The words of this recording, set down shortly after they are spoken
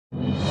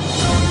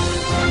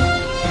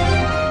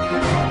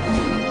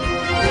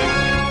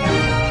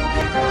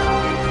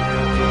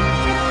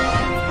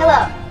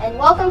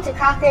Welcome to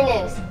Crocker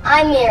News.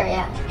 I'm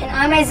Miria. And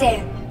I'm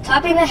Isaiah.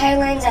 Topping the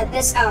headlines at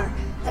this hour,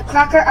 the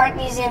Crocker Art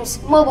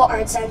Museum's Mobile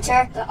Art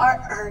Center, the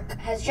Art Arc,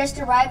 has just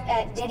arrived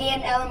at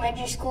Didion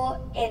Elementary School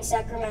in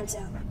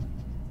Sacramento.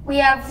 We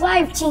have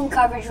live team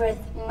coverage with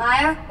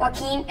Maya,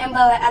 Joaquin, and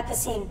Bella at the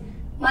scene.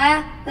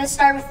 Maya, let's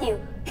start with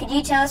you. Could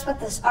you tell us what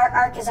this Art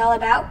Arc is all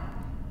about?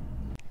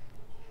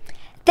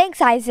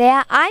 Thanks,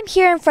 Isaiah. I'm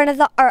here in front of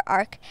the Art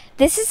Arc.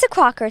 This is the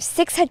Crocker's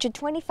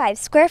 625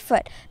 square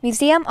foot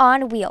museum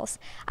on wheels.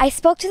 I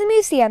spoke to the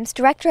museum's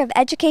director of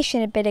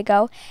education a bit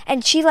ago,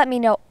 and she let me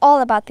know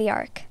all about the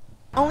Arc.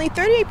 Only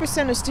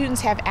 38% of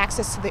students have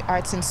access to the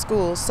arts in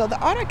schools, so the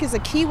Art Arc is a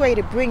key way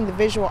to bring the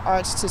visual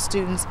arts to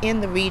students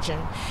in the region.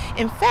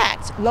 In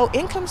fact,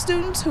 low-income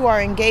students who are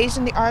engaged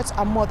in the arts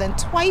are more than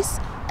twice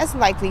as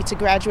likely to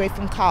graduate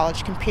from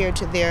college compared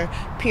to their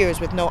peers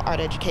with no art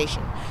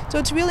education. So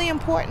it's really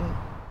important.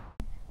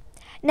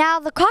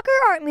 Now, the Crocker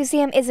Art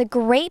Museum is a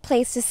great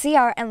place to see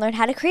art and learn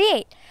how to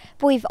create.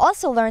 But we've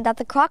also learned that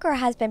the Crocker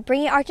has been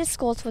bringing art to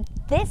schools with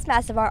this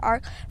massive art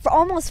arc for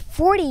almost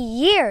 40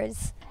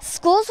 years.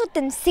 Schools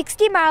within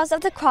 60 miles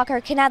of the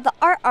Crocker can have the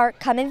art arc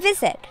come and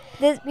visit.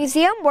 The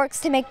museum works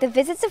to make the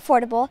visits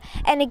affordable,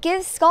 and it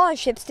gives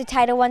scholarships to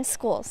Title I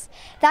schools.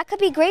 That could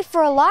be great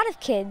for a lot of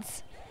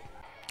kids.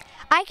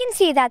 I can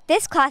see that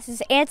this class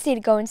is antsy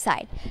to go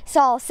inside, so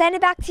I'll send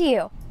it back to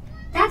you.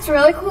 That's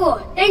really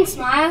cool. Thanks,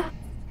 Maya.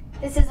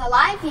 This is a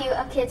live view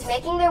of kids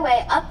making their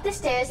way up the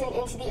stairs and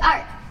into the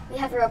Arc. We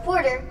have a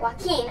reporter,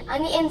 Joaquin,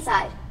 on the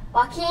inside.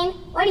 Joaquin,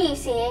 what are you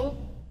seeing?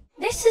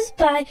 This is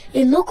by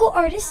a local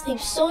artist named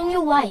Sonia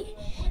White.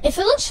 If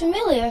it looks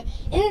familiar,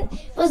 it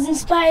was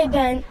inspired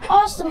by an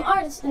awesome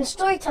artist and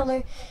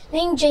storyteller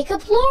named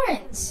Jacob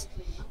Lawrence.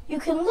 You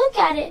can look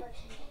at it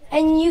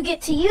and you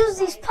get to use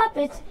these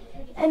puppets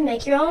and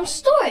make your own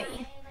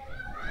story.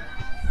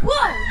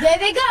 Whoa, there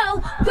they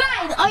go.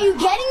 Brian, are you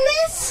getting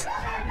this?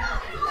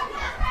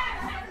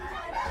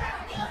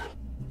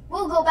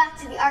 We'll go back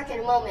to the Arc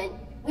in a moment.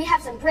 We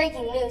have some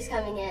breaking news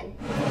coming in.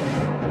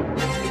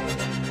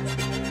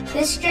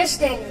 This just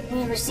in,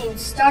 we received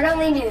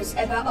startling news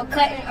about a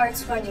cut in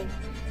arts funding.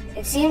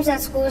 It seems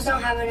that schools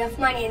don't have enough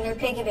money in their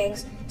piggy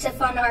banks to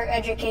fund art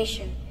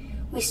education.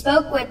 We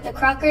spoke with the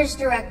Crocker's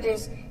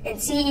directors and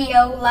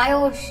CEO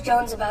Lyle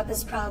Jones about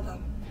this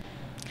problem.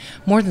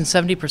 More than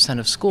 70%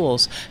 of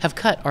schools have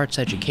cut arts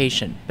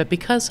education, but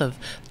because of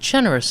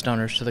generous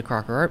donors to the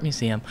Crocker Art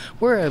Museum,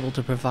 we're able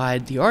to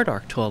provide the Art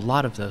Arc to a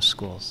lot of those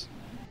schools.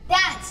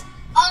 That's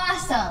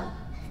awesome!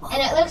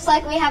 And it looks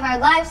like we have our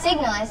live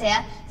signal,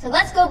 Isaiah, so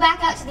let's go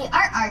back out to the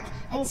Art Arc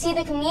and see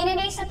the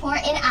community support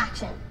in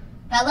action.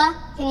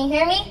 Bella, can you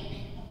hear me?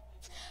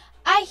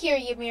 I hear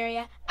you,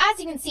 Miria. As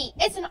you can see,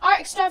 it's an art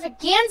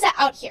extravaganza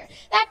out here.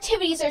 The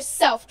activities are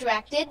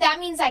self-directed. That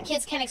means that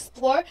kids can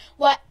explore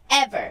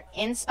whatever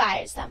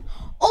inspires them.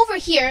 Over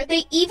here,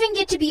 they even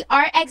get to be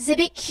art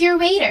exhibit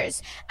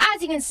curators.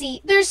 As you can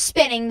see, they're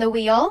spinning the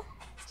wheel.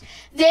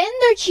 Then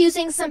they're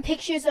choosing some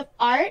pictures of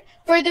art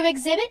for their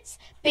exhibits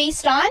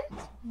based on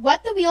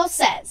what the wheel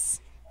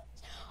says.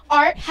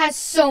 Art has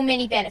so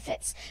many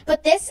benefits,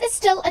 but this is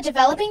still a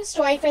developing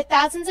story for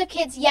thousands of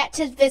kids yet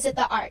to visit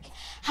the Arc.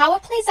 How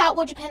it plays out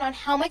will depend on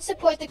how much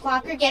support the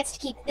Crocker gets to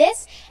keep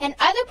this and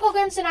other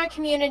programs in our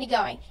community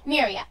going.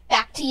 Miria,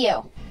 back to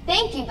you.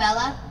 Thank you,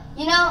 Bella.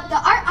 You know, the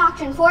art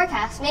auction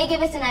forecast may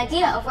give us an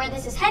idea of where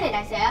this is headed,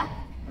 Isaiah.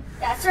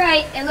 That's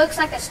right. It looks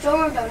like a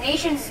storm of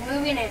donations is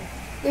moving in.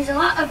 There's a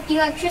lot of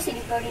electricity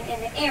floating in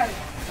the air,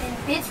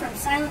 and bids from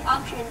silent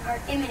auction are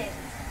imminent.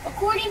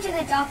 According to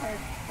the Doppler,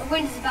 the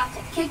wind is about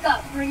to kick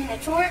up, bringing a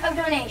torrent of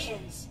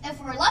donations.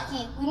 If we're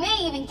lucky, we may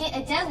even get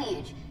a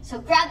deluge. So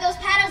grab those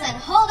paddles and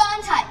hold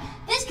on tight.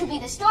 This could be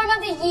the storm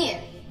of the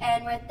year.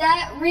 And with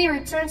that, we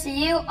return to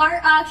you,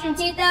 Art Auction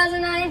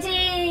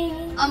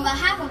 2019. On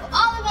behalf of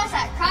all of us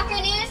at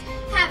Crocker News,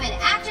 have an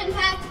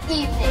action-packed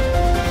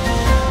evening.